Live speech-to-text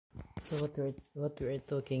So what we're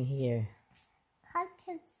talking here?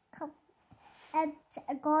 Cousins come and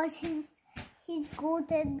God he's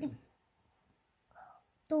golden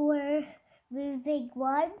door moving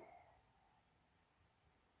one.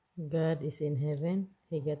 God is in heaven.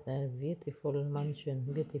 He got a beautiful mansion,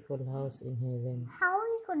 beautiful house in heaven. How are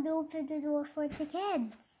you gonna open the door for the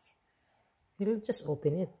kids? He'll just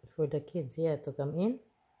open it for the kids, yeah, to come in.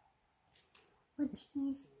 But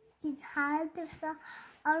he's had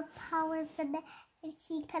our powers and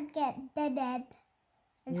he can get the dead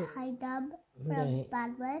and hide them from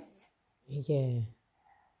badness. Yeah.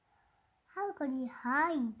 How can you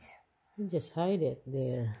hide? You just hide it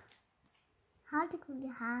there. How can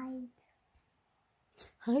you hide?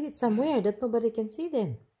 Hide it somewhere that nobody can see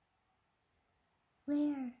them.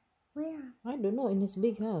 Where? I don't know, in his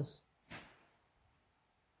big house.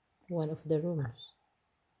 One of the rooms.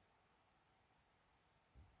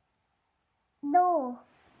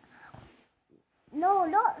 No,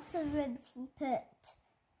 not the rooms he put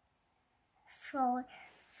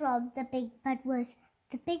from the big bad.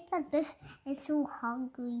 The big bad is so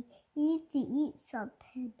hungry. He needs to eat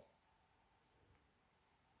something.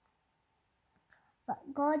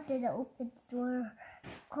 But God didn't open the door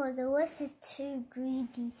because the wolf is too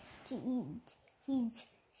greedy to eat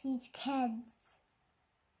his kids.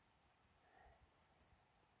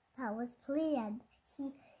 That was planned.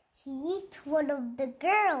 He ate one of the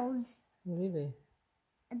girls. Really?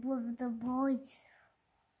 And one of the boys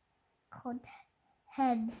called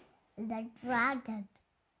him the dragon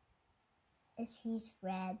is his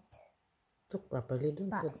friend. Talk properly, don't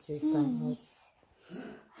But put your tongue out. he's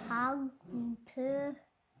hungry to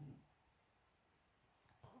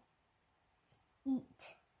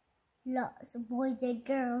eat lots of boys and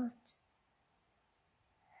girls.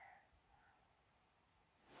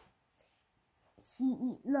 He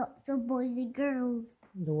eat lots of boys and girls.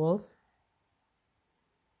 The wolf?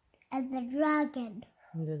 And the dragon.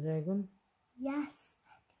 The dragon? Yes.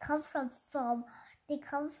 They come from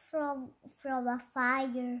a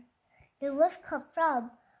fire. The wolf come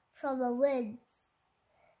from a woods.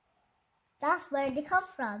 That's where they come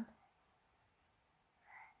from.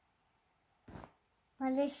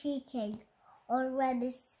 When they're shaking or when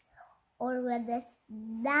it's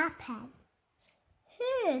napping.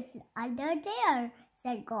 Who's under there?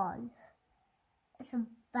 Said God. It's a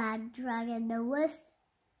bad dragon. The wolf.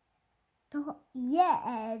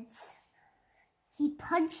 Yes. He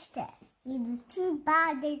punched it. He was too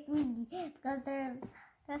bad and greedy because they're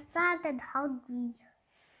sad and hungry.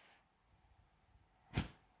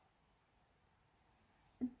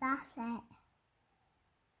 That's it.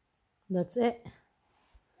 That's it.